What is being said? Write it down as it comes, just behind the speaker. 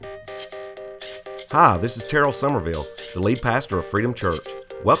Hi, this is Terrell Somerville, the lead pastor of Freedom Church.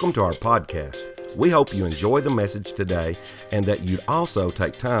 Welcome to our podcast. We hope you enjoy the message today and that you'd also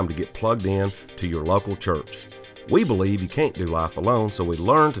take time to get plugged in to your local church. We believe you can't do life alone, so we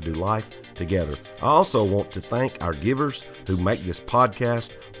learn to do life together. I also want to thank our givers who make this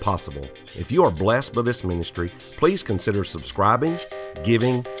podcast possible. If you are blessed by this ministry, please consider subscribing,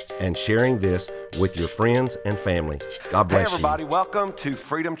 giving, and sharing this with your friends and family. God bless you. Hey everybody, welcome to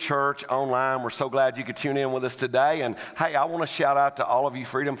Freedom Church Online. We're so glad you could tune in with us today. And hey, I want to shout out to all of you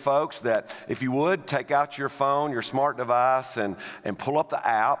Freedom folks that if you would, take out your phone, your smart device, and pull up the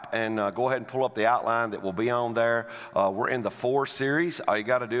app and go ahead and pull up the outline that will be on there. We're in the 4 series. All you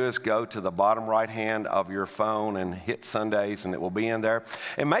got to do is go to the bottom right hand of your phone and hit Sundays, and it will be in there.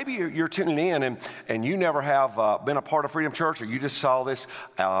 And maybe you're tuning in and you never have been a part of Freedom Church, or you just saw this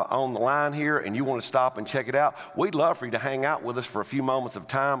on the line here and you want to stop and check it out. We'd love for you to hang out with us for a few moments of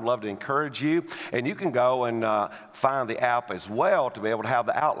time. Love to encourage you. And you can go and find the app as well to be able to have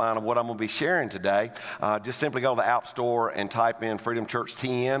the outline of what I'm going to be sharing today. Just simply go to the App Store and type in Freedom Church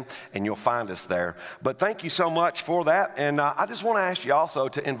TN and you'll find us there. But thank you so much for that. And I just want to ask you also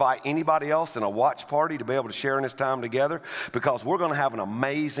to invite anybody else in a watch party to be able to share in this time together, because we're going to have an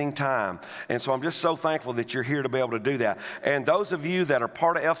amazing time. And so I'm just so thankful that you're here to be able to do that. And those of you that are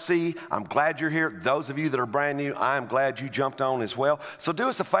part of FC, I'm glad you're here. Those of you that are brand new, I'm glad you jumped on as well. So do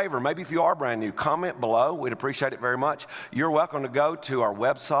us a favor. Maybe if you are brand new, comment below. We'd appreciate it very much. You're welcome to go to our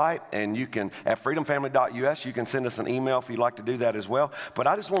website, and you can, at freedomfamily.us, you can send us an email if you'd like to do that as well. But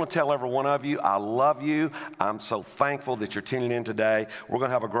I just want to tell every one of you, I love you. I'm so thankful that you're tuning in today. We're going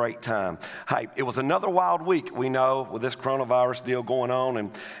to have a great time. Hey, it was another wild week, we know, with this coronavirus deal going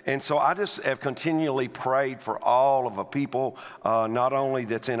on. And so I just have continually prayed for all of the people, not only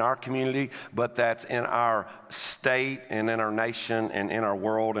that's in our community, but that's in our state and in our nation and in our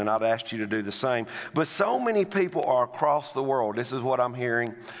world. And I'd ask you to do the same. But so many people are across the world. This is what I'm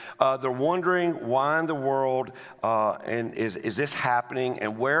hearing. They're wondering why in the world and is this happening,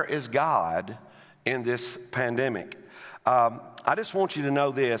 and where is God in this pandemic? I just want you to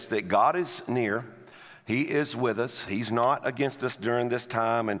know this, that God is near. He is with us. He's not against us during this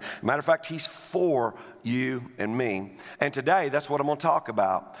time. And matter of fact, He's for you and me. And today, that's what I'm going to talk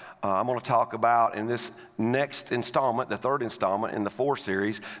about. I'm going to talk about in this next installment, the 3rd installment in the 4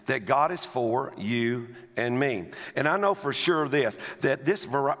 series, that God is for you and me. And I know for sure this, that this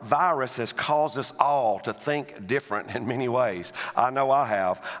virus has caused us all to think different in many ways. I know I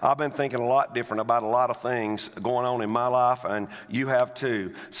have. I've been thinking a lot different about a lot of things going on in my life, and you have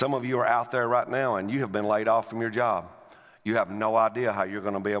too. Some of you are out there right now, and you have been laid off from your job. You have no idea how you're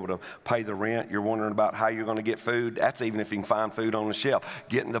going to be able to pay the rent. You're wondering about how you're going to get food. That's even if you can find food on the shelf.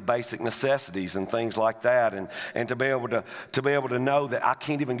 Getting the basic necessities and things like that. And to be able to know that I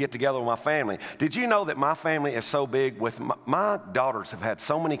can't even get together with my family. Did you know that my family is so big? With my daughters have had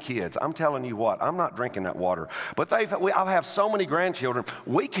so many kids. I'm telling you what, I'm not drinking that water. But I have so many grandchildren.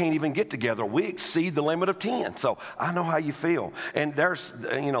 We can't even get together. We exceed the limit of 10. So I know how you feel. And there's,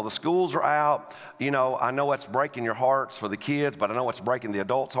 the schools are out. I know it's breaking your hearts for the kids, but I know it's breaking the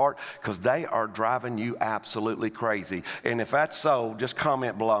adults' heart, because they are driving you absolutely crazy. And if that's so, just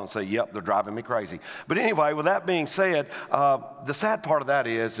comment below and say, yep, they're driving me crazy. But anyway, with that being said, the sad part of that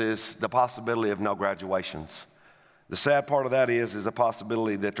is the possibility of no graduations. The sad part of that is the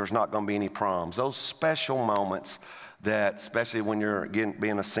possibility that there's not going to be any proms. Those special moments that, especially when you're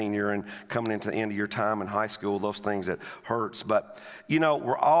being a senior and coming into the end of your time in high school, those things that hurts. But,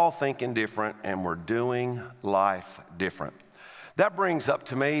 we're all thinking different, and we're doing life different. That brings up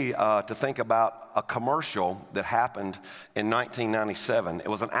to me to think about a commercial that happened in 1997. It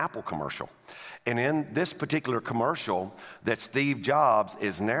was an Apple commercial. And in this particular commercial that Steve Jobs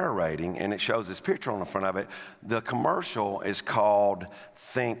is narrating, and it shows this picture on the front of it, the commercial is called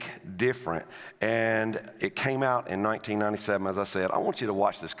Think Different. And it came out in 1997, as I said. I want you to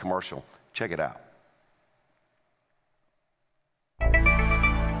watch this commercial. Check it out.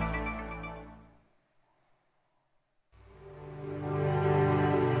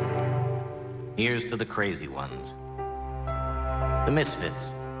 Here's to the crazy ones, the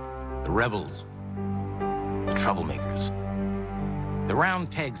misfits, the rebels, the troublemakers, the round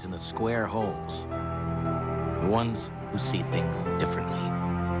pegs in the square holes, the ones who see things differently.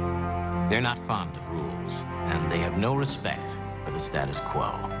 They're not fond of rules, and they have no respect for the status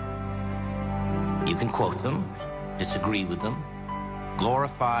quo. You can quote them, disagree with them,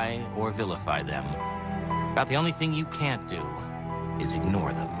 glorify or vilify them, but the only thing you can't do is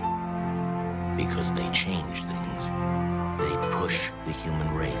ignore them. Because they change things. They push the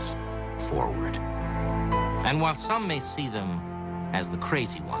human race forward. And while some may see them as the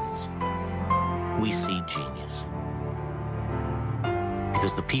crazy ones, we see genius.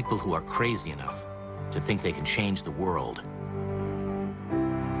 Because the people who are crazy enough to think they can change the world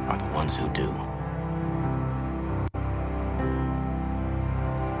are the ones who do.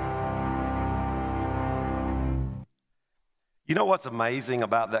 You know what's amazing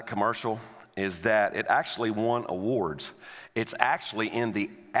about that commercial is that it actually won awards. It's actually in the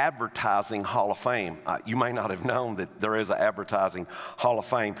Advertising Hall of Fame. You may not have known that there is an Advertising Hall of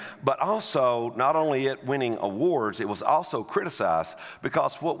Fame, but also not only it winning awards, it was also criticized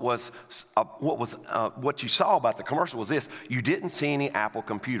because what you saw about the commercial was this: you didn't see any Apple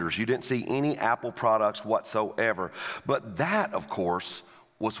computers, you didn't see any Apple products whatsoever. But that, of course,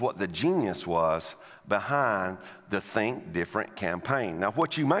 was what the genius was behind the Think Different campaign. Now,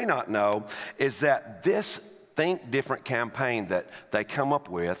 what you may not know is that this Think Different campaign that they come up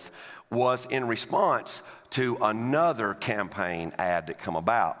with was in response to another campaign ad that come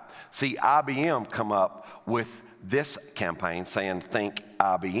about. See, IBM come up with this campaign saying Think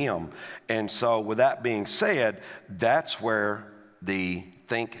IBM. And so with that being said, that's where the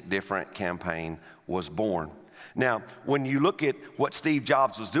Think Different campaign was born. Now, when you look at what Steve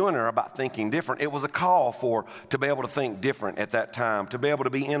Jobs was doing there about thinking different, it was a call to be able to think different at that time, to be able to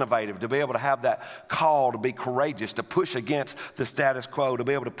be innovative, to be able to have that call to be courageous, to push against the status quo, to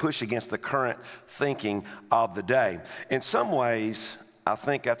be able to push against the current thinking of the day. In some ways, I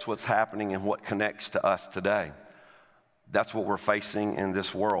think that's what's happening and what connects to us today. That's what we're facing in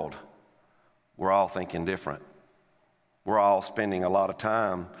this world. We're all thinking different. We're all spending a lot of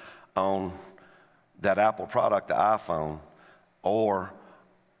time on that Apple product, the iPhone, or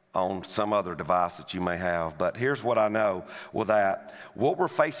on some other device that you may have. But here's what I know with that. What we're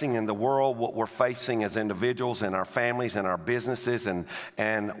facing in the world, what we're facing as individuals and our families and our businesses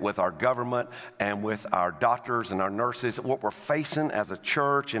and with our government and with our doctors and our nurses, what we're facing as a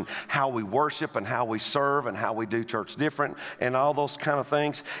church and how we worship and how we serve and how we do church different and all those kind of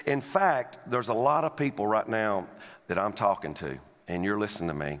things. In fact, there's a lot of people right now that I'm talking to, and you're listening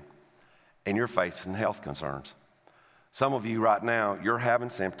to me, and you're facing health concerns. Some of you right now, you're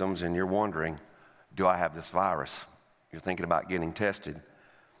having symptoms and you're wondering, do I have this virus? You're thinking about getting tested.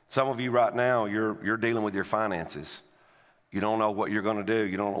 Some of you right now, you're dealing with your finances. You don't know what you're going to do.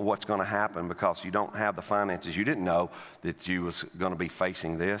 You don't know what's going to happen because you don't have the finances. You didn't know that you was going to be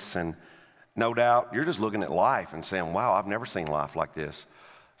facing this. And no doubt, you're just looking at life and saying, wow, I've never seen life like this.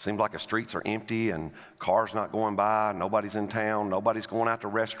 Seems like the streets are empty and cars not going by, nobody's in town, nobody's going out to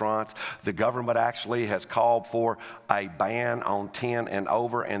restaurants. The government actually has called for a ban on 10 and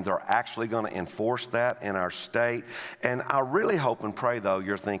over, and they're actually going to enforce that in our state. And I really hope and pray, though,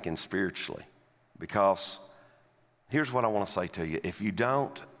 you're thinking spiritually, because here's what I want to say to you. If you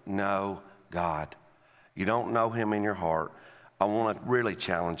don't know God, you don't know Him in your heart, I want to really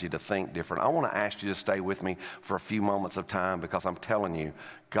challenge you to think different. I want to ask you to stay with me for a few moments of time, because I'm telling you,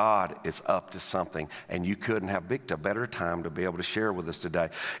 God is up to something, and you couldn't have picked a better time to be able to share with us today.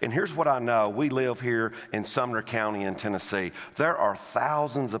 And here's what I know. We live here in Sumner County in Tennessee. There are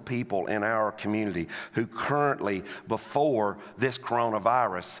thousands of people in our community who currently, before this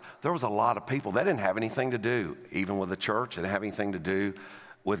coronavirus, there was a lot of people that didn't have anything to do, even with the church, they didn't have anything to do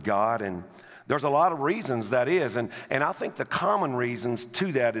with God. And there's a lot of reasons that is, and I think the common reasons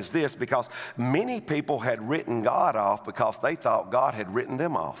to that is this, because many people had written God off because they thought God had written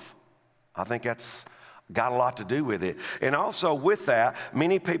them off. I think that's got a lot to do with it. And also with that,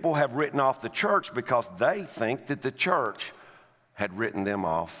 many people have written off the church because they think that the church had written them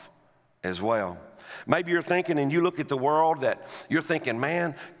off as well. Maybe you're thinking, and you look at the world, that you're thinking,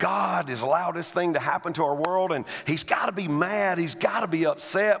 man, God has allowed this thing to happen to our world, and He's got to be mad. He's got to be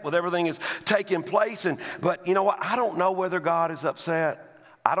upset with everything that's taking place. But you know what? I don't know whether God is upset.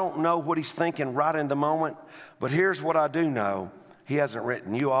 I don't know what He's thinking right in the moment. But here's what I do know. He hasn't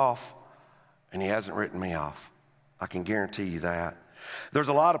written you off, and He hasn't written me off. I can guarantee you that. There's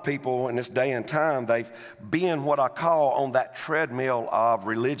a lot of people in this day and time, they've been what I call on that treadmill of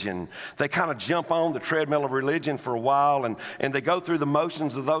religion. They kind of jump on the treadmill of religion for a while, and they go through the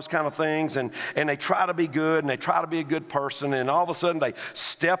motions of those kind of things, and they try to be good, and they try to be a good person, and all of a sudden they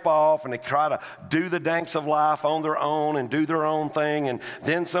step off and they try to do the danks of life on their own and do their own thing, and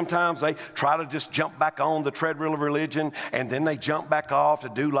then sometimes they try to just jump back on the treadmill of religion, and then they jump back off to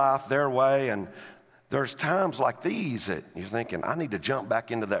do life their way. And there's times like these that you're thinking, I need to jump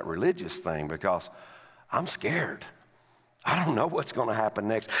back into that religious thing because I'm scared. I don't know what's going to happen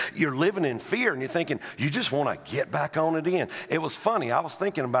next. You're living in fear, and you're thinking, you just want to get back on it again. It was funny. I was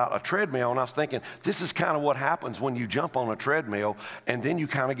thinking about a treadmill, and I was thinking, this is kind of what happens when you jump on a treadmill, and then you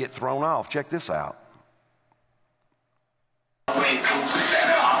kind of get thrown off. Check this out.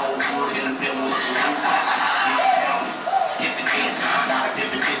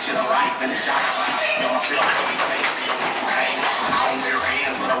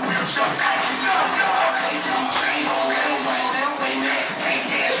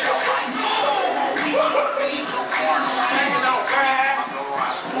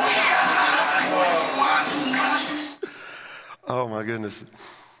 Oh my goodness.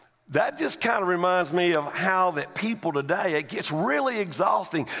 That just kind of reminds me of how that people today, it gets really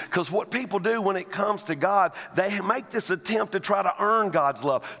exhausting because what people do when it comes to God, they make this attempt to try to earn God's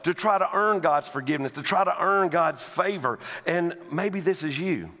love, to try to earn God's forgiveness, to try to earn God's favor. And maybe this is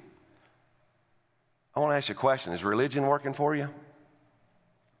you. I want to ask you a question. Is religion working for you?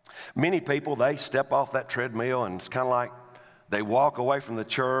 Many people, they step off that treadmill and it's kind of like they walk away from the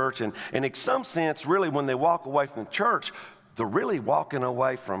church. And in some sense, really, when they walk away from the church, they're really walking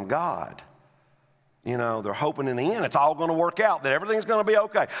away from God. You know, they're hoping in the end it's all going to work out, that everything's going to be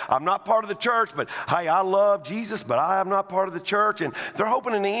okay. I'm not part of the church, but hey, I love Jesus, but I am not part of the church. And they're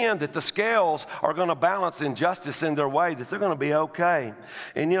hoping in the end that the scales are going to balance injustice in their way, that they're going to be okay.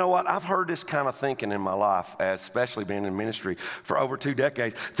 And you know what? I've heard this kind of thinking in my life, especially being in ministry for over 2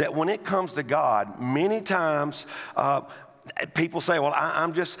 decades, that when it comes to God, many times, people say, well, I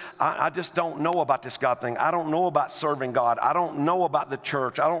just don't know about this God thing. I don't know about serving God. I don't know about the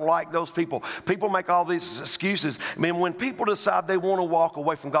church. I don't like those people. People make all these excuses. I mean, when people decide they want to walk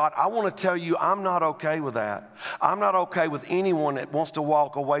away from God, I want to tell you, I'm not okay with that. I'm not okay with anyone that wants to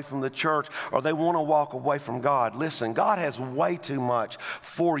walk away from the church or they want to walk away from God. Listen, God has way too much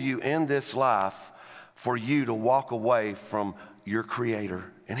for you in this life for you to walk away from your Creator.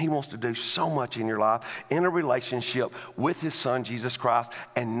 And He wants to do so much in your life in a relationship with His Son, Jesus Christ.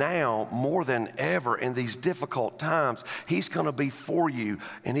 And now, more than ever in these difficult times, He's going to be for you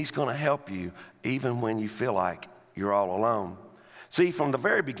and He's going to help you even when you feel like you're all alone. See, from the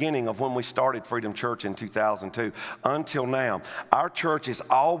very beginning of when we started Freedom Church in 2002 until now, our church has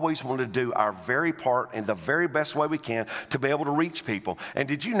always wanted to do our very part in the very best way we can to be able to reach people. And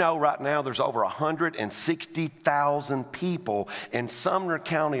did you know right now there's over 160,000 people in Sumner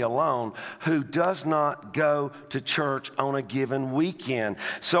County alone who does not go to church on a given weekend?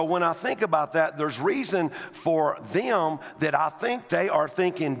 So when I think about that, there's reason for them that I think they are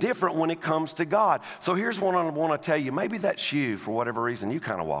thinking different when it comes to God. So here's what I want to tell you. Maybe that's you for whatever reason you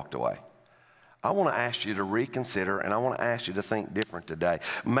kind of walked away. I want to ask you to reconsider and I want to ask you to think different today.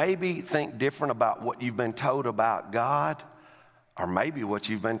 Maybe think different about what you've been told about God or maybe what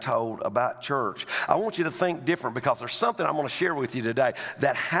you've been told about church. I want you to think different because there's something I'm going to share with you today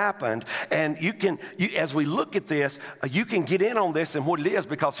that happened, and as we look at this, you can get in on this and what it is,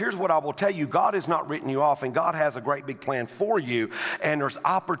 because here's what I will tell you. God has not written you off and God has a great big plan for you, and there's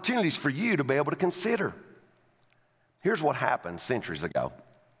opportunities for you to be able to consider. Here's what happened centuries ago,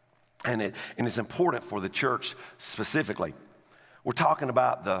 and it's important for the church specifically. We're talking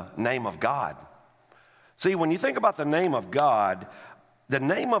about the name of God. See, when you think about the name of God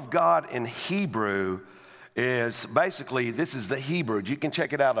in Hebrew is basically, this is the Hebrew. You can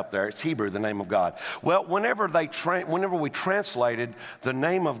check it out up there. It's Hebrew, the name of God. Well, whenever we translated the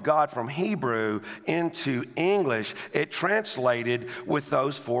name of God from Hebrew into English, it translated with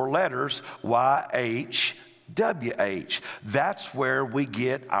those 4 letters, YHWH. That's where we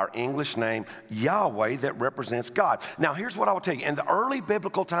get our English name, Yahweh, that represents God. Now, here's what I will tell you. In the early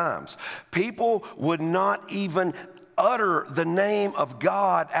biblical times, people would not even utter the name of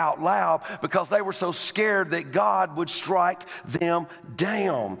God out loud because they were so scared that God would strike them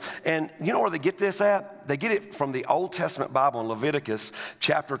down. And you know where they get this at? They get it from the Old Testament Bible in Leviticus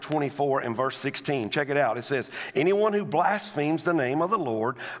chapter 24 and verse 16. Check it out. It says, anyone who blasphemes the name of the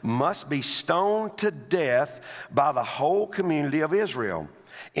Lord must be stoned to death by the whole community of Israel.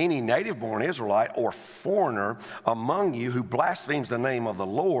 Any native-born Israelite or foreigner among you who blasphemes the name of the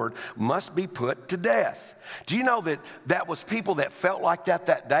Lord must be put to death. Do you know that was people that felt like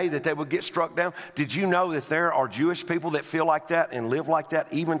that day, that they would get struck down? Did you know that there are Jewish people that feel like that and live like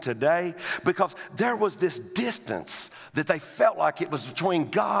that even today? Because there was this distance that they felt like it was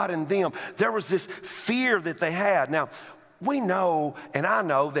between God and them. There was this fear that they had. Now, we know, and I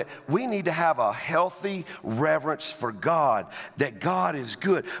know, that we need to have a healthy reverence for God, that God is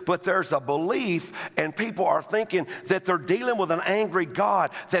good. But there's a belief, and people are thinking that they're dealing with an angry God,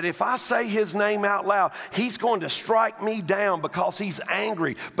 that if I say His name out loud, He's going to strike me down because He's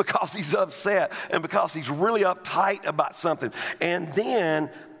angry, because He's upset, and because He's really uptight about something. And then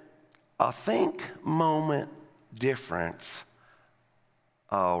a think moment difference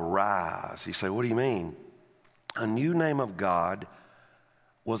arise. You say, what do you mean? A new name of God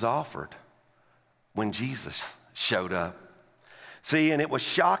was offered when Jesus showed up. See, and it was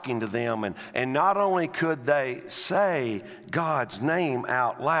shocking to them. And not only could they say God's name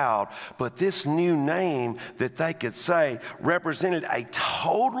out loud, but this new name that they could say represented a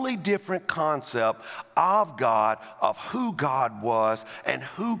totally different concept of God, of who God was and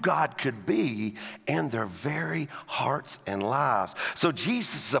who God could be in their very hearts and lives. So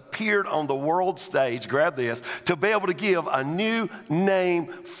Jesus appeared on the world stage, grab this, to be able to give a new name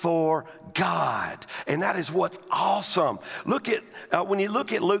for God. And that is what's awesome. Look at, when you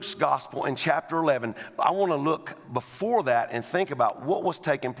look at Luke's gospel in chapter 11, I want to look before that and think about what was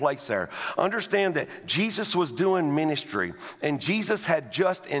taking place there. Understand that Jesus was doing ministry, and Jesus had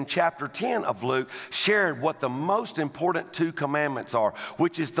just in chapter 10 of Luke shared what the most important two commandments are,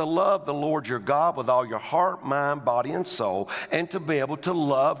 which is to love the Lord your God with all your heart, mind, body, and soul, and to be able to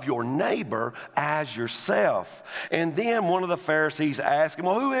love your neighbor as yourself. And then one of the Pharisees asked him,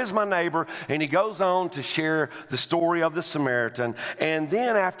 well, who is my neighbor? And he goes on to share the story of the Samaritan. And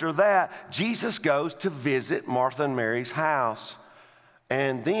then after that, Jesus goes to visit Martha and Mary's house.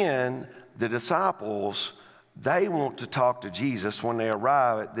 And then the disciples, they want to talk to Jesus when they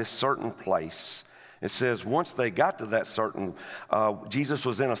arrive at this certain place. It says once they got to that certain, Jesus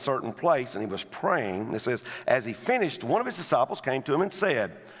was in a certain place and he was praying. It says, as he finished, one of his disciples came to him and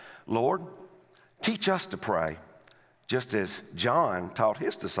said, Lord, teach us to pray, just as John taught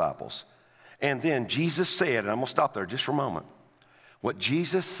his disciples. And then Jesus said, and I'm going to stop there just for a moment. What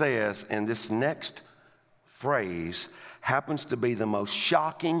Jesus says in this next phrase happens to be the most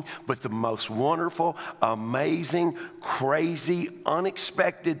shocking, but the most wonderful, amazing, crazy,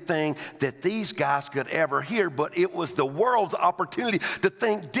 unexpected thing that these guys could ever hear. But it was the world's opportunity to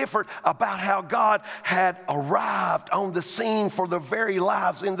think different about how God had arrived on the scene for their very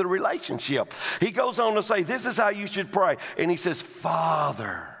lives in the relationship. He goes on to say, this is how you should pray. And he says,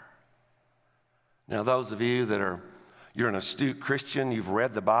 Father. Now, those of you that you're an astute Christian, you've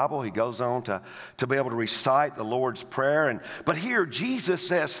read the Bible. He goes on to be able to recite the Lord's Prayer. But here Jesus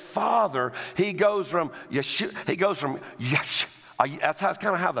says, Father. He goes from Yeshua, that's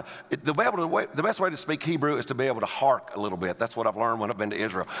kind of how the best way to speak Hebrew is to be able to hark a little bit. That's what I've learned when I've been to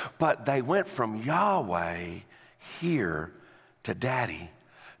Israel. But they went from Yahweh here to Daddy.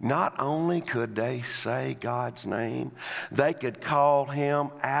 Not only could they say God's name, they could call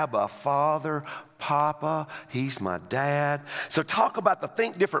him Abba, Father, Papa, he's my dad. So talk about the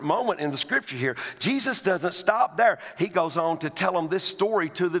think different moment in the scripture here. Jesus doesn't stop there. He goes on to tell them this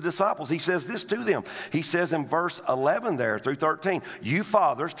story to the disciples. He says this to them. He says in verse 11 there through 13, you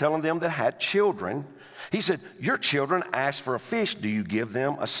fathers, telling them that had children, he said, your children ask for a fish. Do you give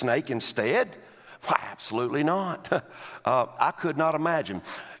them a snake instead? Why, absolutely not. I could not imagine.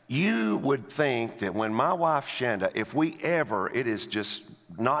 You would think that when my wife Shanda, if we ever, it is just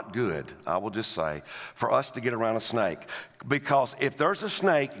not good, I will just say, for us to get around a snake. Because if there's a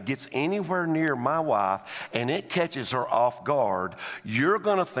snake gets anywhere near my wife and it catches her off guard, you're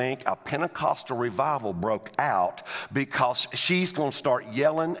going to think a Pentecostal revival broke out because she's going to start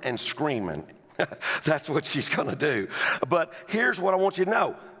yelling and screaming. That's what she's going to do. But here's what I want you to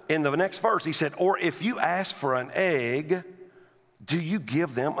know. In the next verse, he said, or if you ask for an egg, do you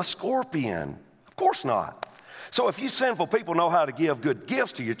give them a scorpion? Of course not. So if you sinful people know how to give good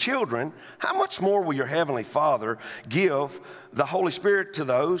gifts to your children, how much more will your heavenly Father give the Holy Spirit to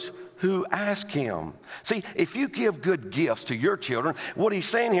those who ask him? See, if you give good gifts to your children, what he's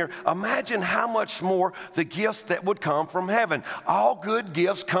saying here, imagine how much more the gifts that would come from heaven. All good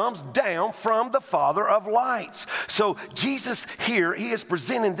gifts comes down from the Father of lights. So Jesus here, he is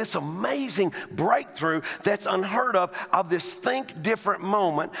presenting this amazing breakthrough that's unheard of this think different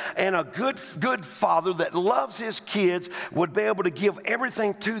moment. And a good father that loves his kids would be able to give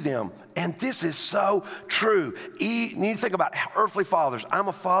everything to them. And this is so true. You need to think about earthly fathers. I'm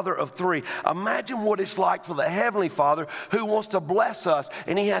a father of 3. Imagine what it's like for the Heavenly Father who wants to bless us.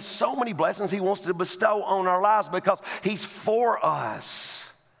 And he has so many blessings he wants to bestow on our lives because he's for us.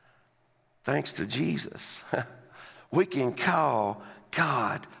 Thanks to Jesus, we can call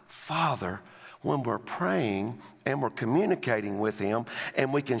God Father when we're praying and we're communicating with him,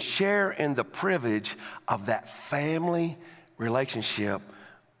 and we can share in the privilege of that family relationship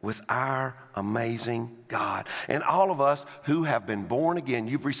with our amazing God. And all of us who have been born again,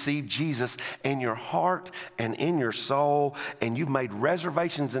 you've received Jesus in your heart and in your soul, and you've made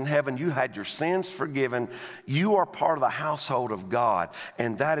reservations in heaven. You had your sins forgiven. You are part of the household of God,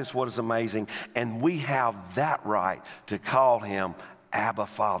 and that is what is amazing. And we have that right to call him Abba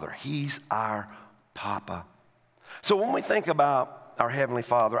Father. He's our Papa. So when we think about our Heavenly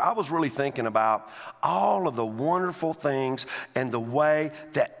Father, I was really thinking about all of the wonderful things and the way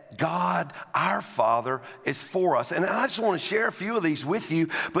that God, our Father, is for us. And I just want to share a few of these with you,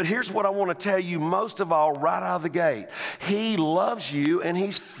 but here's what I want to tell you most of all right out of the gate. He loves you and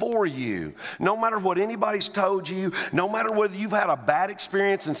He's for you. No matter what anybody's told you, no matter whether you've had a bad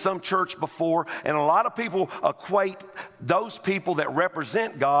experience in some church before, and a lot of people equate those people that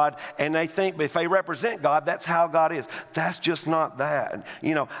represent God, and they think if they represent God, that's how God is. That's just not that.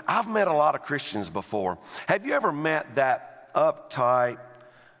 You know, I've met a lot of Christians before. Have you ever met that uptight,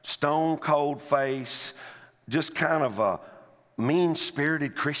 stone cold face, just kind of a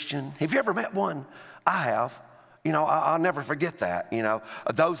mean-spirited Christian? Have you ever met one? I have. You know, I'll never forget that, you know,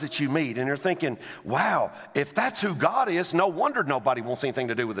 those that you meet. And you're thinking, wow, if that's who God is, no wonder nobody wants anything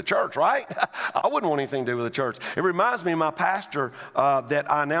to do with the church, right? I wouldn't want anything to do with the church. It reminds me of my pastor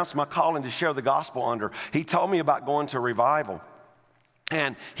that I announced my calling to share the gospel under. He told me about going to revival.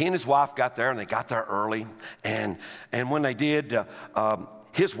 And he and his wife got there, and they got there early. And when they did,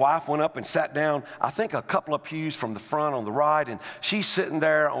 his wife went up and sat down, I think a couple of pews from the front on the right, and she's sitting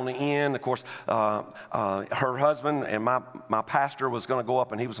there on the end. Of course, her husband and my pastor was going to go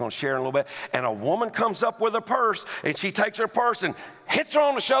up, and he was going to share in a little bit. And a woman comes up with a purse, and she takes her purse and hits her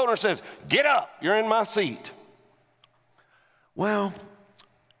on the shoulder and says, "Get up, you're in my seat." Well,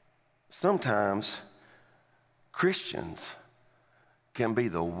 sometimes Christians can be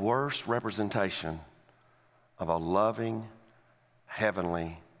the worst representation of a loving,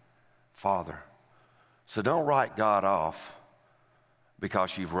 Heavenly Father. So don't write God off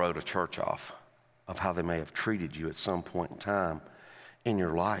because you've wrote a church off of how they may have treated you at some point in time in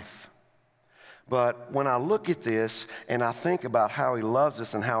your life. But when I look at this and I think about how He loves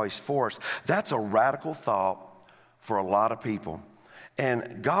us and how He's for us, that's a radical thought for a lot of people.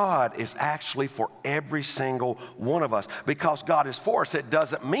 And God is actually for every single one of us. Because God is for us, it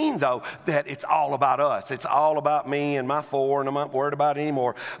doesn't mean, though, that it's all about us. It's all about me and my four, and I'm not worried about it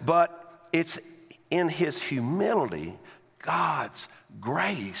anymore. But it's in His humility, God's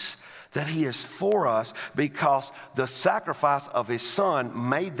grace, that He is for us, because the sacrifice of His Son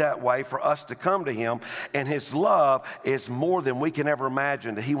made that way for us to come to Him. And His love is more than we can ever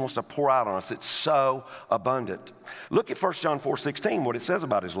imagine that He wants to pour out on us. It's so abundant. Look at 1 John 4:16, what it says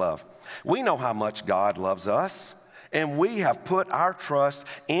about His love. We know how much God loves us, and we have put our trust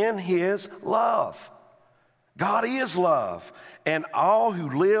in His love. God is love, and all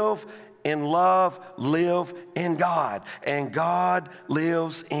who live in love live in God, and God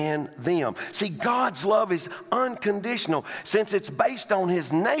lives in them. See, God's love is unconditional, since it's based on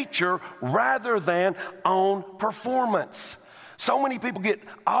His nature rather than on performance. So many people get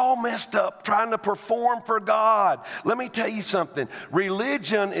all messed up trying to perform for God. Let me tell you something.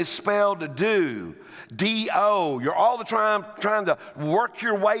 Religion is spelled do, D-O. You're all the time trying to work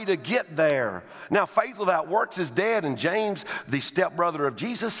your way to get there. Now, faith without works is dead, and James, the stepbrother of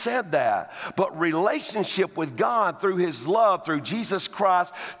Jesus, said that. But relationship with God through His love, through Jesus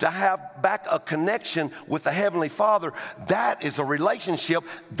Christ, to have back a connection with the Heavenly Father, that is a relationship.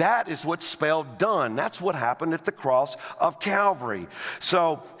 That is what's spelled done. That's what happened at the cross of Calvary.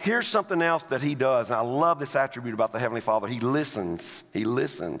 So here's something else that He does. And I love this attribute about the Heavenly Father. He listens. He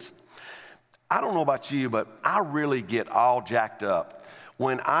listens. I don't know about you, but I really get all jacked up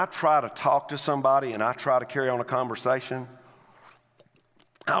when I try to talk to somebody and I try to carry on a conversation.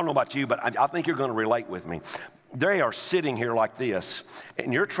 I don't know about you, but I think you're going to relate with me. They are sitting here like this,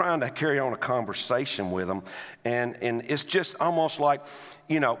 and you're trying to carry on a conversation with them, and it's just almost like,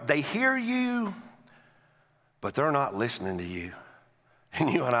 you know, they hear you, but they're not listening to you. And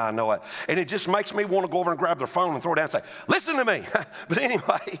you and I know it. And it just makes me want to go over and grab their phone and throw it down and say, "Listen to me." But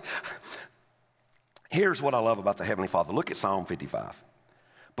anyway, here's what I love about the Heavenly Father. Look at Psalm 55.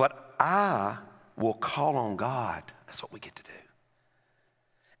 But I will call on God. That's what we get to do.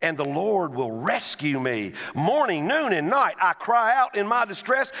 And the Lord will rescue me. Morning, noon, and night, I cry out in my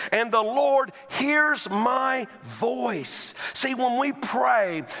distress, and the Lord hears my voice. See, when we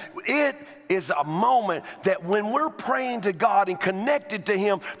pray, it is a moment that when we're praying to God and connected to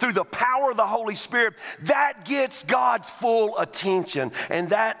Him through the power of the Holy Spirit, that gets God's full attention. And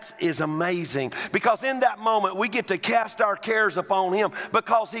that is amazing, because in that moment, we get to cast our cares upon Him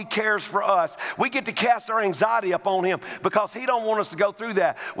because He cares for us. We get to cast our anxiety upon Him because He don't want us to go through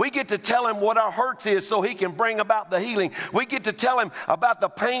that. We get to tell Him what our hurts is so He can bring about the healing. We get to tell Him about the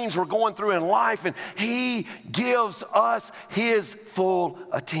pains we're going through in life, and He gives us His full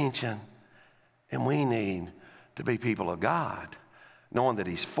attention. And we need to be people of God, knowing that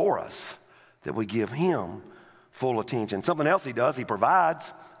He's for us, that we give Him full attention. Something else He does, He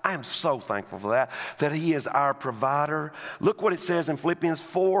provides. I am so thankful for that he is our provider. Look what it says in Philippians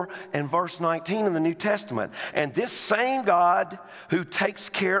 4 and verse 19 in the New Testament. And this same God who takes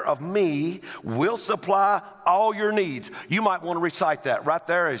care of me will supply all your needs. You might want to recite that right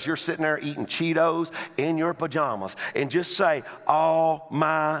there as you're sitting there eating Cheetos in your pajamas and just say, all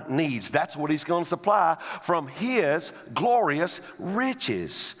my needs. That's what he's going to supply from his glorious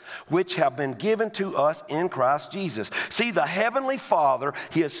riches, which have been given to us in Christ Jesus. See, the Heavenly Father,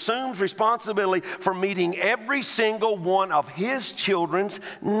 he assumes responsibility for meeting every single one of his children's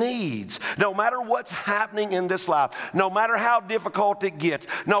needs. No matter what's happening in this life, no matter how difficult it gets,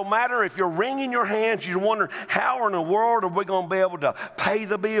 no matter if you're wringing your hands, you're wondering, how in the world are we going to be able to pay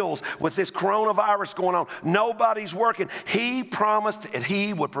the bills with this coronavirus going on? Nobody's working. He promised that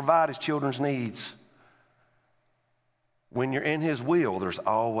he would provide his children's needs. When you're in his will, there's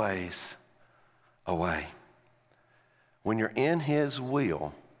always a way. When you're in his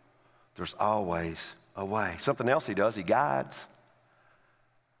will, there's always a way. Something else he does, he guides.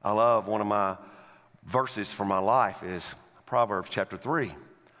 I love one of my verses for my life is Proverbs chapter 3,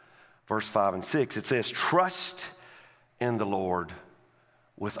 verse 5 and 6. It says, trust in the Lord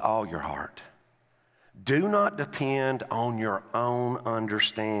with all your heart. Do not depend on your own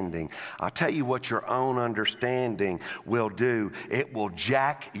understanding. I'll tell you what your own understanding will do. It will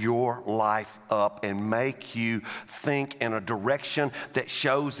jack your life up and make you think in a direction that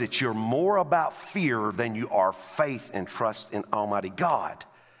shows that you're more about fear than you are faith and trust in Almighty God.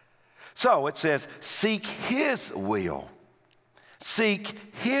 So it says, seek his will. Seek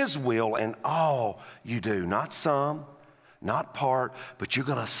his will in all you do, not some. Not part, but you're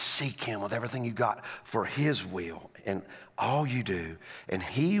going to seek him with everything you got for his will and all you do. And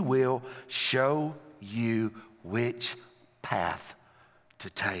he will show you which path to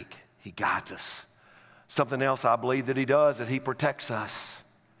take. He guides us. Something else I believe that he does, that he protects us.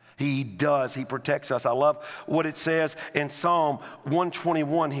 He does. He protects us. I love what it says in Psalm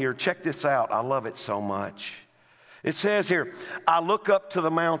 121 here. Check this out. I love it so much. It says here, I look up to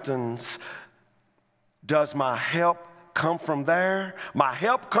the mountains. Does my help come from there? My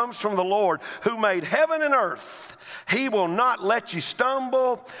help comes from the Lord who made heaven and earth. He will not let you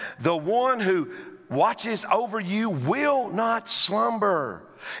stumble. The one who watches over you will not slumber.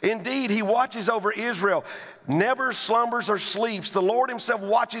 Indeed, he watches over Israel, never slumbers or sleeps. The Lord himself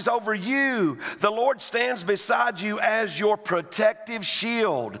watches over you. The Lord stands beside you as your protective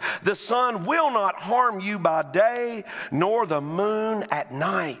shield. The sun will not harm you by day, nor the moon at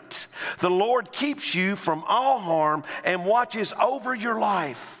night. The Lord keeps you from all harm and watches over your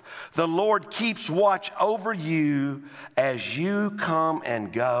life. The Lord keeps watch over you as you come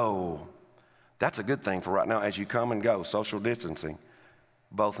and go. That's a good thing for right now, as you come and go, social distancing,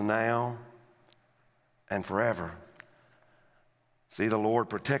 both now and forever. See, the Lord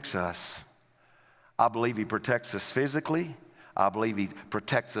protects us. I believe he protects us physically. I believe he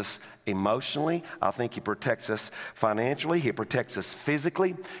protects us emotionally. I think he protects us financially. He protects us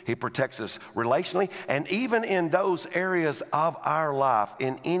physically. He protects us relationally. And even in those areas of our life,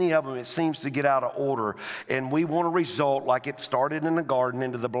 in any of them, it seems to get out of order. And we want to result like it started in the garden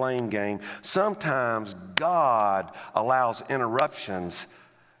into the blame game. Sometimes God allows interruptions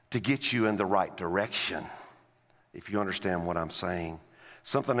to get you in the right direction, if you understand what I'm saying.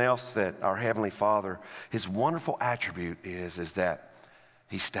 Something else that our Heavenly Father, his wonderful attribute is that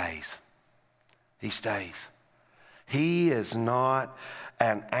he stays. He stays. He is not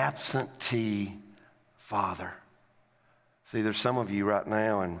an absentee father. See, there's some of you right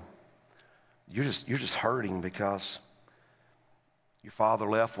now, and you're just hurting because your father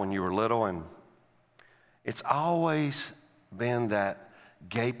left when you were little, and it's always been that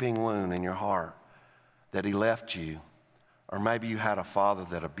gaping wound in your heart that he left you. Or maybe you had a father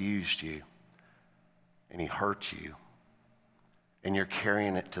that abused you and he hurt you and you're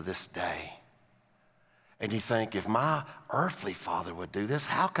carrying it to this day. And you think, if my earthly father would do this,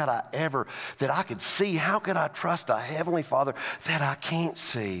 how could I ever, that I could see, how could I trust a heavenly father that I can't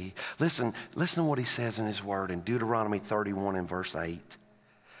see? Listen to what he says in his word in Deuteronomy 31 and verse 8.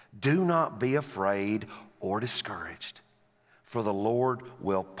 Do not be afraid or discouraged, for the Lord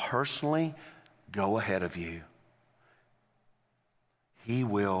will personally go ahead of you. He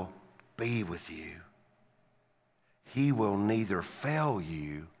will be with you. He will neither fail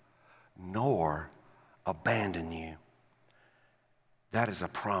you nor abandon you. That is a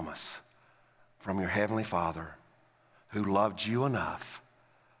promise from your Heavenly Father who loved you enough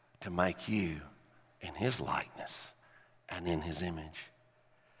to make you in his likeness and in his image.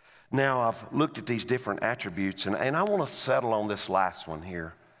 Now, I've looked at these different attributes, and I want to settle on this last one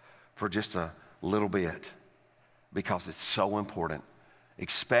here for just a little bit because it's so important.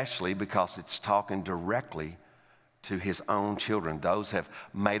 especially because it's talking directly to his own children. Those have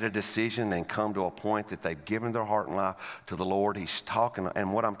made a decision and come to a point that they've given their heart and life to the Lord. He's talking,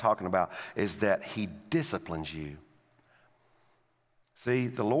 and what I'm talking about is that he disciplines you. See,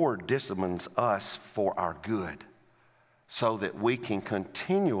 the Lord disciplines us for our good so that we can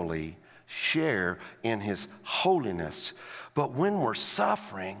continually share in his holiness. But when we're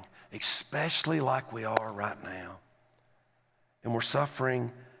suffering, especially like we are right now, and we're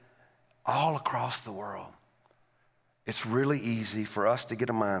suffering all across the world, it's really easy for us to get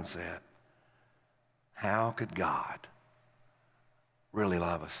a mindset. How could God really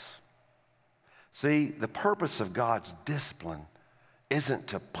love us? See, the purpose of God's discipline isn't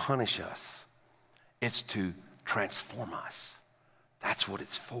to punish us. It's to transform us. That's what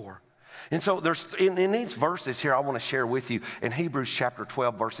it's for. And so there's in these verses here I want to share with you in Hebrews chapter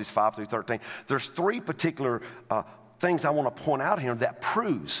 12, verses 5 through 13, there's three particular things I want to point out here that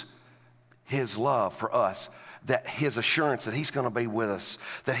proves his love for us, that his assurance that he's going to be with us,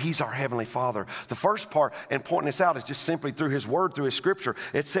 that he's our heavenly Father. The first part, and pointing this out, is just simply through his word, through his scripture.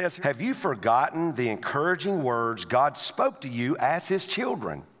 It says, have you forgotten the encouraging words God spoke to you as his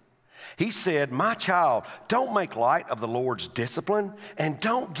children? He said, my child, don't make light of the Lord's discipline and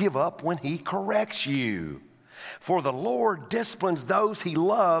don't give up when he corrects you. For the Lord disciplines those he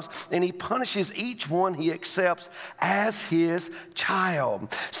loves, and he punishes each one he accepts as his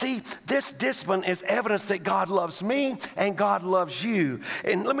child. See, this discipline is evidence that God loves me and God loves you.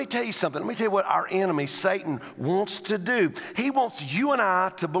 And let me tell you something. Let me tell you what our enemy, Satan, wants to do. He wants you and I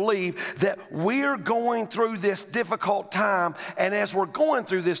to believe that we're going through this difficult time, and as we're going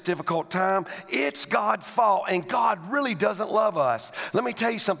through this difficult time, it's God's fault, and God really doesn't love us. Let me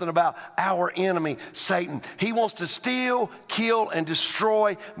tell you something about our enemy, Satan. He wants to steal, kill, and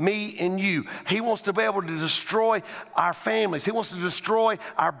destroy me and you. He wants to be able to destroy our families. He wants to destroy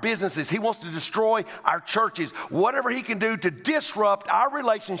our businesses. He wants to destroy our churches. Whatever he can do to disrupt our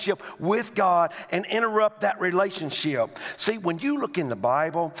relationship with God and interrupt that relationship. See, when you look in the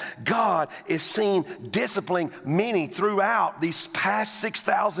Bible, God is seen disciplining many throughout these past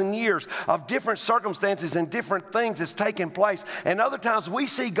 6,000 years of different circumstances and different things that's taken place. And other times we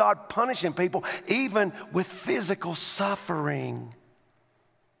see God punishing people even with physical suffering.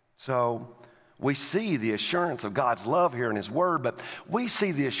 So we see the assurance of God's love here in his word, but we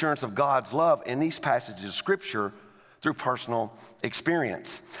see the assurance of God's love in these passages of scripture through personal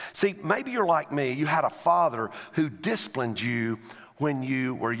experience. See, maybe you're like me. You had a father who disciplined you when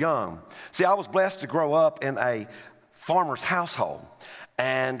you were young. See, I was blessed to grow up in a farmer's household.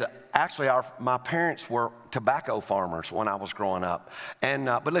 And actually, my parents were tobacco farmers when I was growing up. And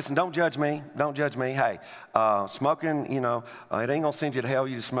but listen, don't judge me. Don't judge me. Hey, smoking, it ain't gonna send you to hell.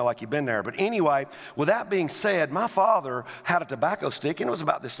 You just smell like you've been there. But anyway, with that being said, my father had a tobacco stick, and it was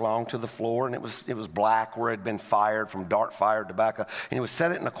about this long to the floor, and it was black where it had been fired from dart-fired tobacco, and he would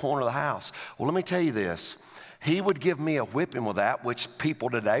set it in the corner of the house. Well, let me tell you this. He would give me a whipping with that, which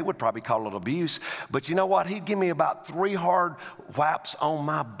people today would probably call it abuse. But you know what? He'd give me about 3 hard whaps on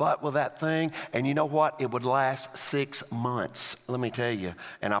my butt with that thing. And you know what? It would last 6 months, let me tell you.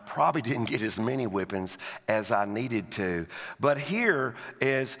 And I probably didn't get as many whippings as I needed to. But here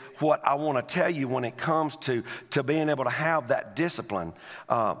is what I want to tell you when it comes to being able to have that discipline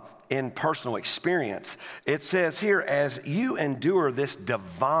in personal experience. It says here, as you endure this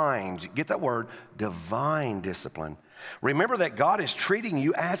divine, get that word, divine discipline, remember that God is treating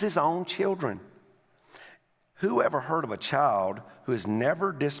you as his own children. Who ever heard of a child who is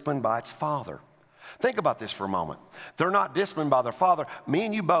never disciplined by its father? Think about this for a moment. They're not disciplined by their father. Me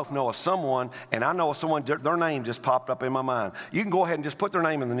and you both know of someone, and I know of someone, their name just popped up in my mind. You can go ahead and just put their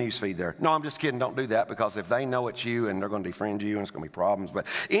name in the news feed there. No, I'm just kidding. Don't do that, because if they know it's you, and they're going to defriend you, and it's going to be problems. But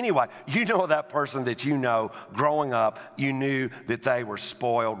anyway, you know that person that you know growing up, you knew that they were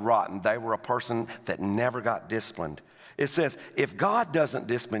spoiled rotten. They were a person that never got disciplined. It says, if God doesn't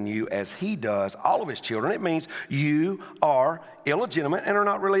discipline you as he does all of his children, it means you are illegitimate and are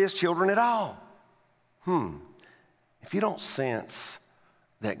not really his children at all. If you don't sense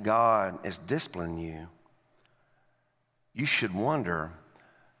that God is disciplining you, you should wonder,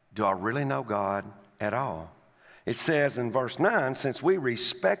 do I really know God at all? It says in verse 9, since we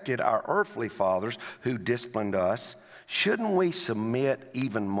respected our earthly fathers who disciplined us, shouldn't we submit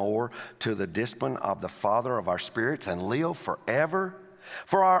even more to the discipline of the Father of our spirits and live forever?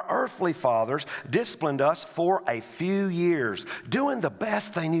 For our earthly fathers disciplined us for a few years, doing the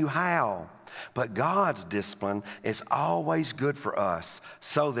best they knew how. But God's discipline is always good for us,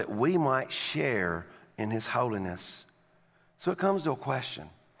 so that we might share in his holiness. So it comes to a question.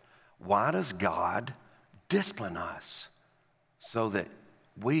 Why does God discipline us? So that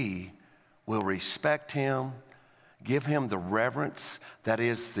we will respect him, give him the reverence, that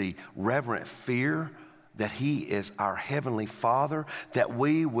is the reverent fear that he is our Heavenly Father, that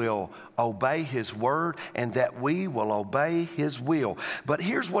we will obey his word, and that we will obey his will. But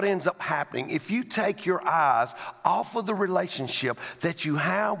here's what ends up happening. If you take your eyes off of the relationship that you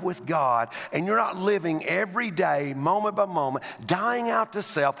have with God, and you're not living every day, moment by moment, dying out to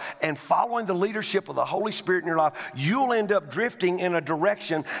self and following the leadership of the Holy Spirit in your life, you'll end up drifting in a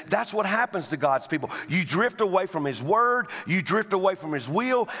direction. That's what happens to God's people. You drift away from his word, you drift away from his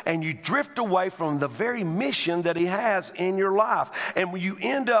will, and you drift away from the very mission that he has in your life. And when you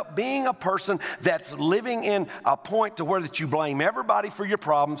end up being a person that's living in a point to where that you blame everybody for your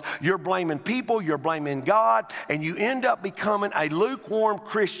problems, you're blaming people, you're blaming God, and you end up becoming a lukewarm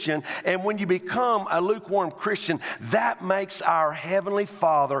Christian. And when you become a lukewarm Christian, that makes our Heavenly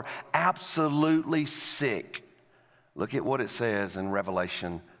Father absolutely sick. Look at what it says in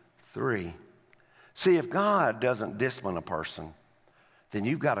Revelation 3. See, if God doesn't discipline a person, then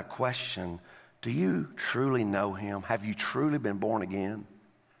you've got to question, do you truly know him? Have you truly been born again?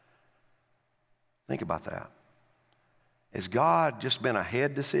 Think about that. Has God just been a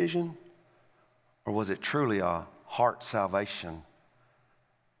head decision, or was it truly a heart salvation?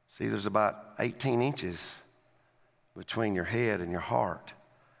 See, there's about 18 inches between your head and your heart.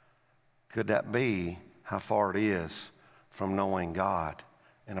 Could that be how far it is from knowing God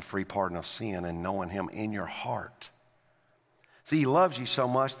and a free pardon of sin and knowing him in your heart? See, he loves you so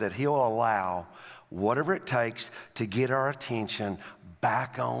much that he'll allow whatever it takes to get our attention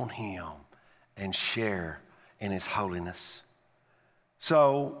back on him and share in his holiness.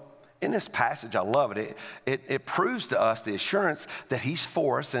 So in this passage, I love it. It proves to us the assurance that he's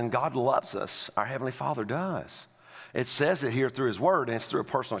for us and God loves us. Our Heavenly Father does. It says it here through his word, and it's through a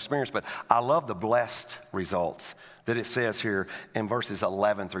personal experience, but I love the blessed results that it says here in verses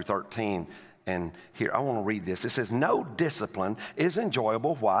 11 through 13. And here, I want to read this. It says, no discipline is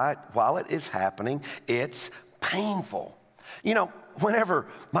enjoyable while it is happening. It's painful. You know, whenever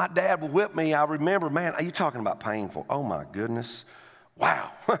my dad would whip me, I remember, man, are you talking about painful? Oh, my goodness.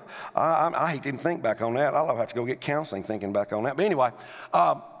 Wow. I hate to even think back on that. I'll have to go get counseling thinking back on that. But anyway,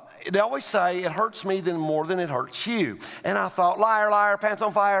 they always say it hurts me more than it hurts you. And I thought, liar, liar, pants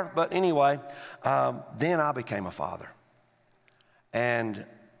on fire. But anyway, then I became a father. And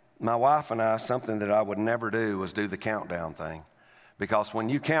my wife and I, something that I would never do was do the countdown thing. Because when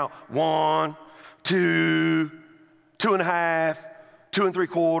you count 1, 2, 2.5, 2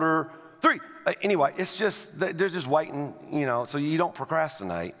 3/4, 3. Anyway, it's just, they're just waiting, you know, so you don't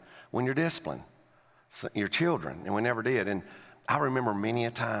procrastinate when you're disciplining your children. And we never did. And I remember many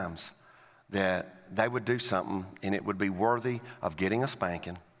a times that they would do something and it would be worthy of getting a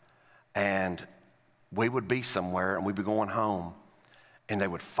spanking. And we would be somewhere and we'd be going home. And they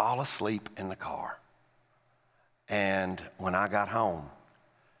would fall asleep in the car. And when I got home,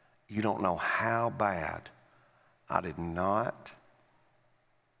 you don't know how bad I did not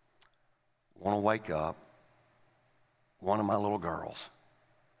want to wake up one of my little girls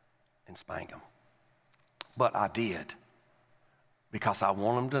and spank them. But I did, because I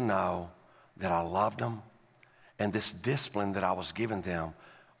want them to know that I loved them. And this discipline that I was giving them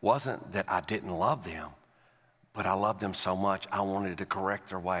wasn't that I didn't love them, but I loved them so much, I wanted to correct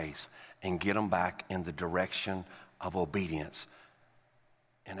their ways and get them back in the direction of obedience.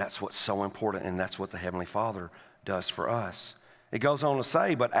 And that's what's so important, and that's what the Heavenly Father does for us. It goes on to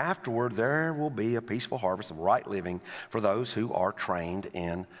say, but afterward there will be a peaceful harvest of right living for those who are trained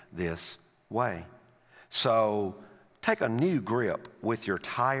in this way. So take a new grip with your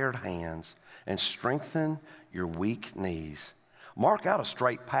tired hands and strengthen your weak knees. Mark out a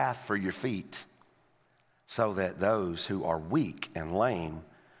straight path for your feet, so that those who are weak and lame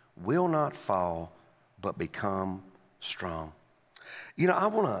will not fall, but become strong. You know, I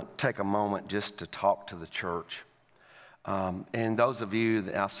want to take a moment just to talk to the church. And those of you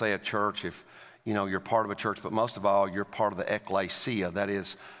that I say a church, if you know you're part of a church, but most of all, you're part of the ecclesia. That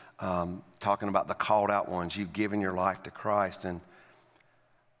is talking about the called out ones. You've given your life to Christ. And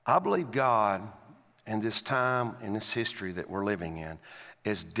I believe God, in this time, in this history that we're living in,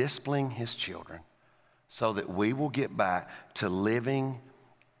 is disciplining his children, so that we will get back to living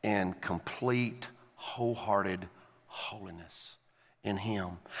in complete, wholehearted holiness in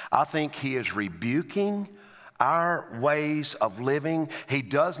him. I think he is rebuking our ways of living. He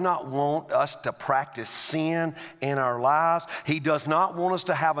does not want us to practice sin in our lives. He does not want us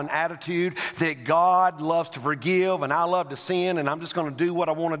to have an attitude that God loves to forgive and I love to sin and I'm just going to do what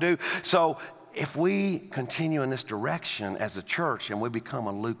I want to do. So if we continue in this direction as a church and we become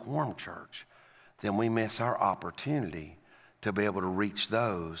a lukewarm church, then we miss our opportunity to be able to reach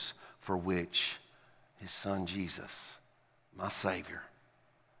those for which his son Jesus, my Savior,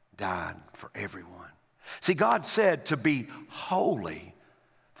 died for everyone. See, God said to be holy,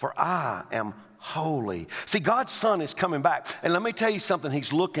 for I am holy. See, God's Son is coming back. And let me tell you something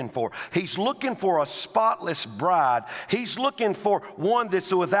he's looking for. He's looking for a spotless bride. He's looking for one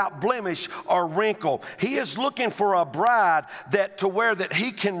that's without blemish or wrinkle. He is looking for a bride that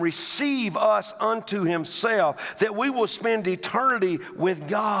he can receive us unto himself, that we will spend eternity with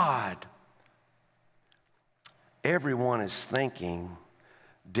God. Everyone is thinking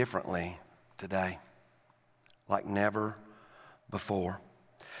differently today, like never before.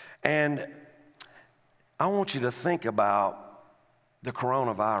 And I want you to think about the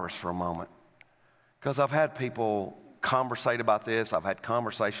coronavirus for a moment, because I've had people conversate about this. I've had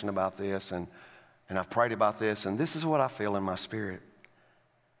conversation about this, and I've prayed about this, and this is what I feel in my spirit.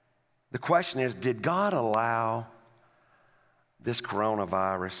 The question is, did God allow this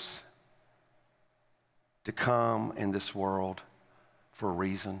coronavirus to come in this world for a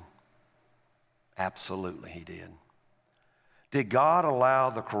reason? Absolutely, he did. Did God allow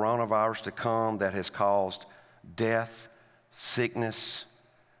the coronavirus to come that has caused death, sickness,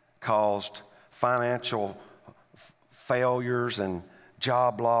 caused financial failures and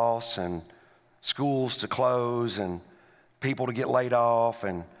job loss and schools to close and people to get laid off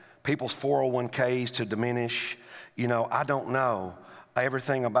and people's 401ks to diminish? You know, I don't know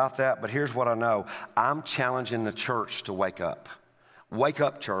everything about that, but here's what I know. I'm challenging the church to wake up. Wake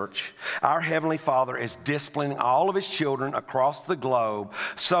up, church. Our Heavenly Father is disciplining all of his children across the globe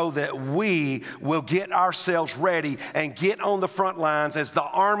so that we will get ourselves ready and get on the front lines as the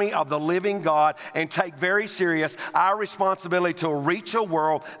army of the living God and take very serious our responsibility to reach a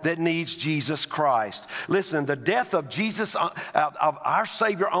world that needs Jesus Christ. Listen, the death of Jesus, of our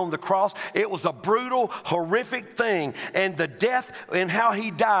Savior on the cross, it was a brutal, horrific thing. And the death and how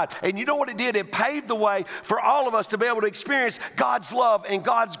he died. And you know what it did? It paved the way for all of us to be able to experience God's love and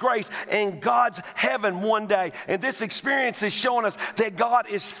God's grace and God's heaven one day. And this experience is showing us that God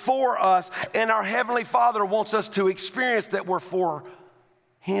is for us, and our Heavenly Father wants us to experience that we're for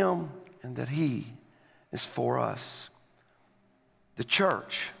him and that he is for us. The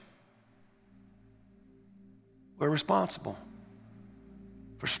church, we're responsible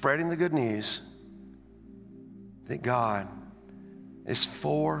for spreading the good news that God is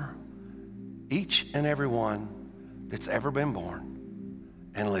for each and every one that's ever been born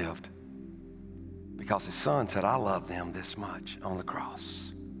and lived, because his son said, I love them this much on the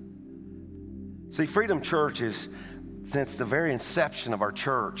cross. See, Freedom Church is, since the very inception of our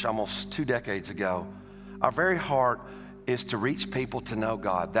church almost 2 decades ago, our very heart is to reach people to know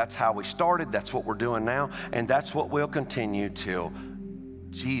God. That's how we started, that's what we're doing now, and that's what we'll continue till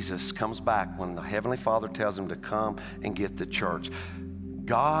Jesus comes back, when the Heavenly Father tells him to come and get the church.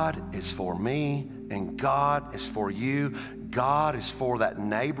 God is for me, and God is for you. God is for that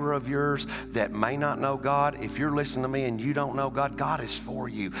neighbor of yours that may not know God. If you're listening to me and you don't know God, God is for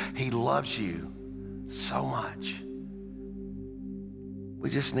you. He loves you so much. We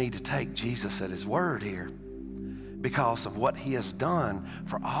just need to take Jesus at his word here, because of what he has done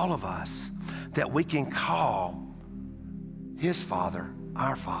for all of us, that we can call his Father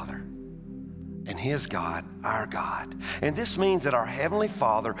our Father, and his God, our God. And this means that our Heavenly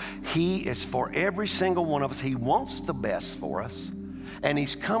Father, he is for every single one of us. He wants the best for us, and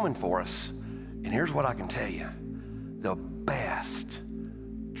he's coming for us. And here's what I can tell you. The best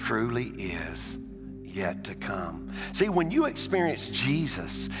truly is yet to come. See, when you experience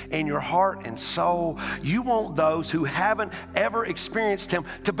Jesus in your heart and soul, you want those who haven't ever experienced him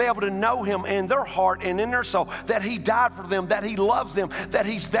to be able to know him in their heart and in their soul, that he died for them, that he loves them, that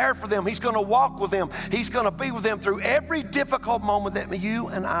he's there for them. He's going to walk with them. He's going to be with them through every difficult moment that you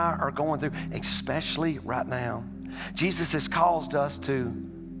and I are going through, especially right now. Jesus has caused us to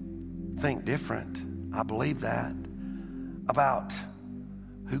think different. I believe that about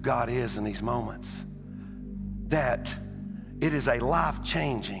who God is in these moments. That it is a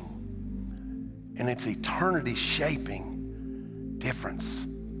life-changing and it's eternity-shaping difference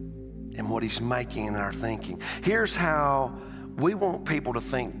in what he's making in our thinking. Here's how we want people to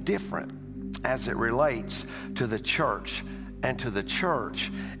think different as it relates to the church, and to the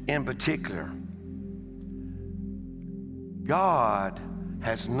church in particular. God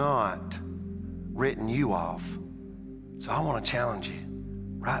has not written you off. So I want to challenge you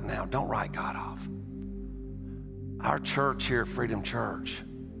right now, don't write God off. Our church here at Freedom Church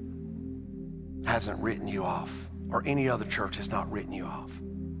hasn't written you off, or any other church has not written you off.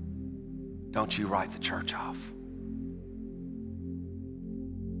 Don't you write the church off.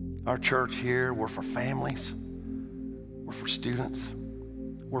 Our church here, we're for families. We're for students.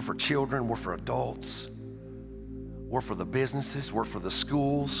 We're for children. We're for adults. We're for the businesses. We're for the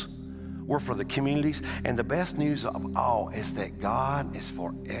schools. We're for the communities. And the best news of all is that God is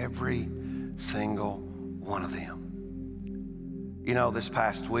for every single one of them. You know, this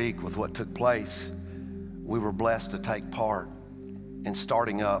past week with what took place, we were blessed to take part in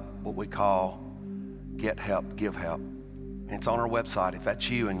starting up what we call Get Help, Give Help. And it's on our website. If that's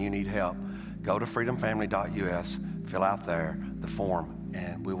you and you need help, go to freedomfamily.us, fill out there the form,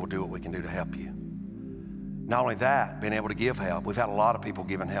 and we will do what we can do to help you. Not only that, being able to give help. We've had a lot of people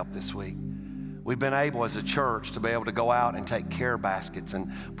giving help this week. We've been able as a church to be able to go out and take care baskets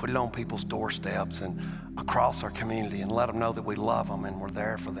and put it on people's doorsteps and across our community and let them know that we love them and we're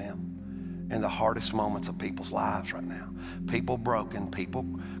there for them in the hardest moments of people's lives right now. People broken, people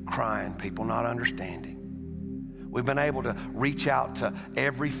crying, people not understanding. We've been able to reach out to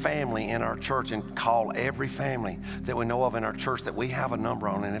every family in our church and call every family that we know of in our church that we have a number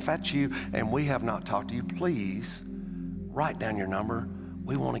on. And if that's you and we have not talked to you, please write down your number.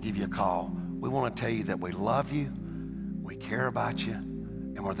 We want to give you a call. We want to tell you that we love you, we care about you,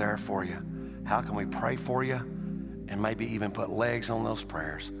 and we're there for you. How can we pray for you and maybe even put legs on those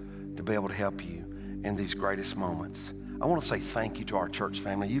prayers to be able to help you in these greatest moments? I want to say thank you to our church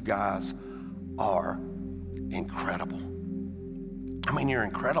family. You guys are incredible. I mean, you're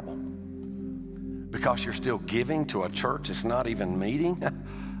incredible because you're still giving to a church that's not even meeting as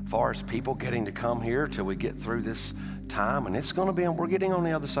far as people getting to come here till we get through this time, and it's going to be, we're getting on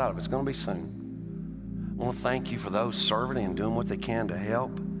the other side of it. It's going to be soon. I want to thank you for those serving and doing what they can to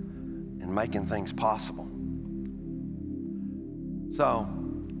help and making things possible. So,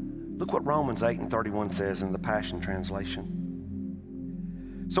 look what Romans 8:31 says in the Passion Translation.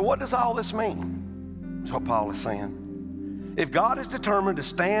 So what does all this mean? That's what Paul is saying. If God is determined to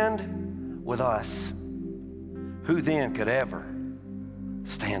stand with us, who then could ever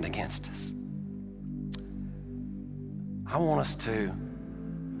stand against us? I want us to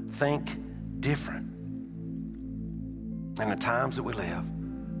think different in the times that we live,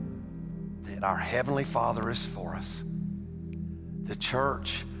 that our Heavenly Father is for us. The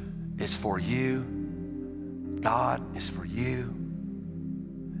church is for you. God is for you.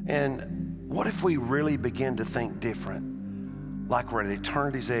 And what if we really begin to think different, like we're at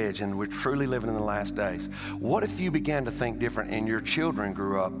eternity's edge and we're truly living in the last days? What if you began to think different and your children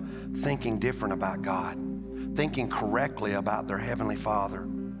grew up thinking different about God, thinking correctly about their Heavenly Father?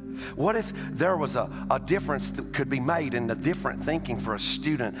 What if there was a difference that could be made in the different thinking for a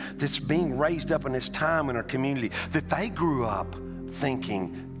student that's being raised up in this time in our community, that they grew up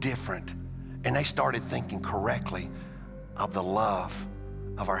thinking different and they started thinking correctly of the love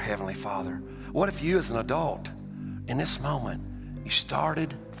of our Heavenly Father? What if you as an adult in this moment, you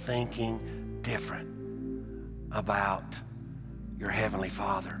started thinking different about your Heavenly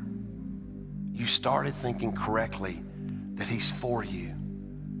Father? You started thinking correctly that He's for you.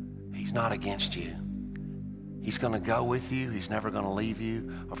 He's not against you. He's going to go with you. He's never going to leave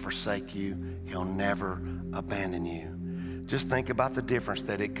you or forsake you. He'll never abandon you. Just think about the difference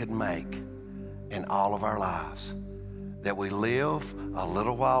that it could make in all of our lives, that we live a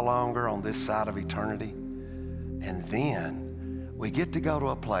little while longer on this side of eternity, and then we get to go to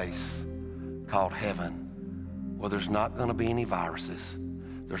a place called heaven where there's not going to be any viruses,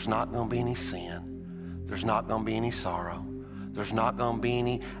 there's not going to be any sin, there's not going to be any sorrow, there's not going to be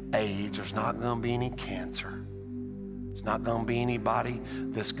any AIDS, there's not going to be any cancer, there's not going to be anybody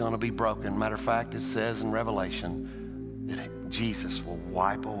that's going to be broken. Matter of fact, it says in Revelation that Jesus will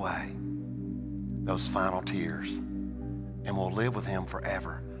wipe away those final tears and we'll live with Him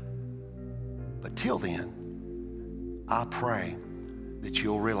forever. But till then, I pray that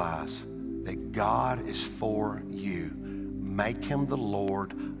you'll realize that God is for you. Make Him the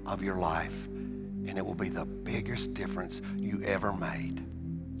Lord of your life, and it will be the biggest difference you ever made.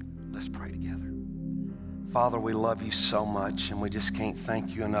 Let's pray together. Father, we love you so much, and we just can't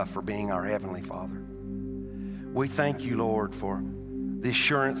thank you enough for being our Heavenly Father. We thank you, Lord, for the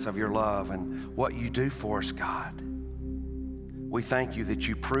assurance of your love and what you do for us, God. We thank you that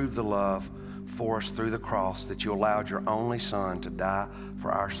you proved the love for us through the cross, that you allowed your only Son to die for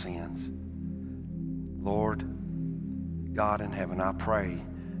our sins. Lord, God in heaven, I pray,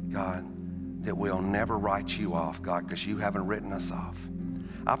 God, that we'll never write you off, God, because you haven't written us off.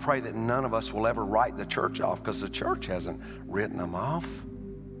 I pray that none of us will ever write the church off because the church hasn't written them off.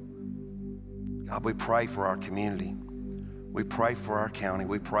 God, we pray for our community. We pray for our county.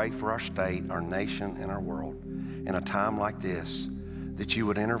 We pray for our state, our nation, and our world. In a time like this, that you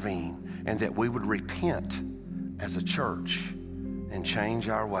would intervene and that we would repent as a church and change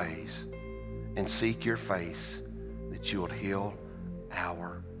our ways and seek your face that you would heal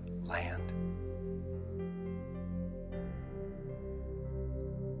our land.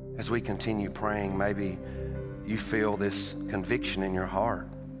 As we continue praying, maybe you feel this conviction in your heart.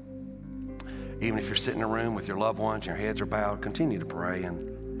 Even if you're sitting in a room with your loved ones, your heads are bowed, continue to pray.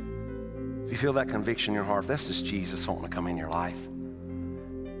 And if you feel that conviction in your heart, if that's just Jesus wanting to come in your life.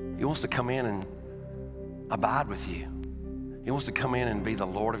 He wants to come in and abide with you. He wants to come in and be the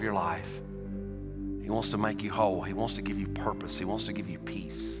Lord of your life. He wants to make you whole. He wants to give you purpose. He wants to give you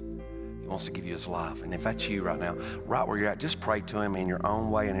peace. He wants to give you his love. And if that's you right now, right where you're at, just pray to him in your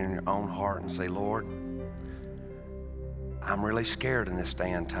own way and in your own heart and say, Lord, I'm really scared in this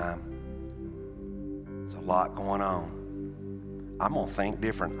day and time. There's a lot going on. I'm going to think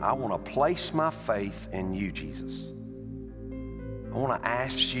different. I want to place my faith in you, Jesus. I want to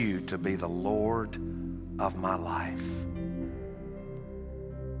ask you to be the Lord of my life.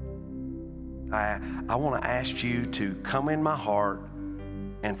 I want to ask you to come in my heart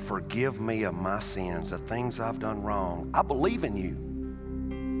and forgive me of my sins, the things I've done wrong. I believe in you.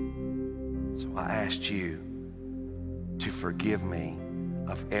 So I asked you to forgive me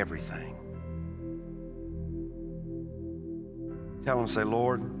of everything. Tell him, say,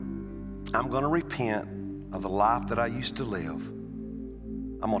 Lord, I'm going to repent of the life that I used to live.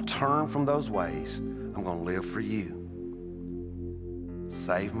 I'm going to turn from those ways. I'm going to live for you.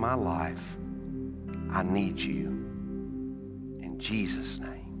 Save my life. I need you. In Jesus' name.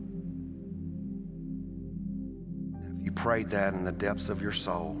 If you prayed that in the depths of your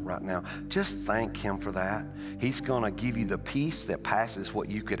soul right now, just thank him for that. He's going to give you the peace that passes what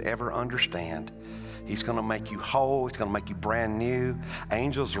you could ever understand. He's going to make you whole. He's going to make you brand new.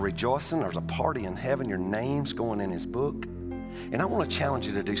 Angels are rejoicing. There's a party in heaven. Your name's going in his book. And I want to challenge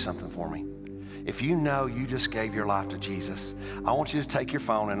you to do something for me. If you know you just gave your life to Jesus, I want you to take your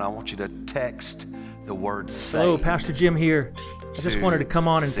phone and I want you to text the word SAVE. Hello, Pastor Jim here. I just wanted to come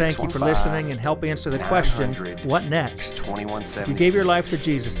on and thank you for listening and help answer the question, what next? If you gave your life to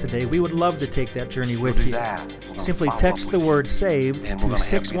Jesus today, we would love to take that journey with you. Simply text the word SAVED to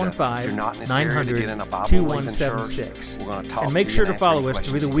 615-900-2176. And make sure to follow us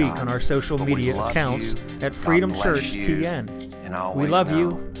through the week on our social media accounts at Freedom Church TN. We love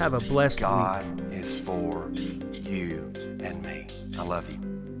you. Have a blessed week. God is for you and me. I love you.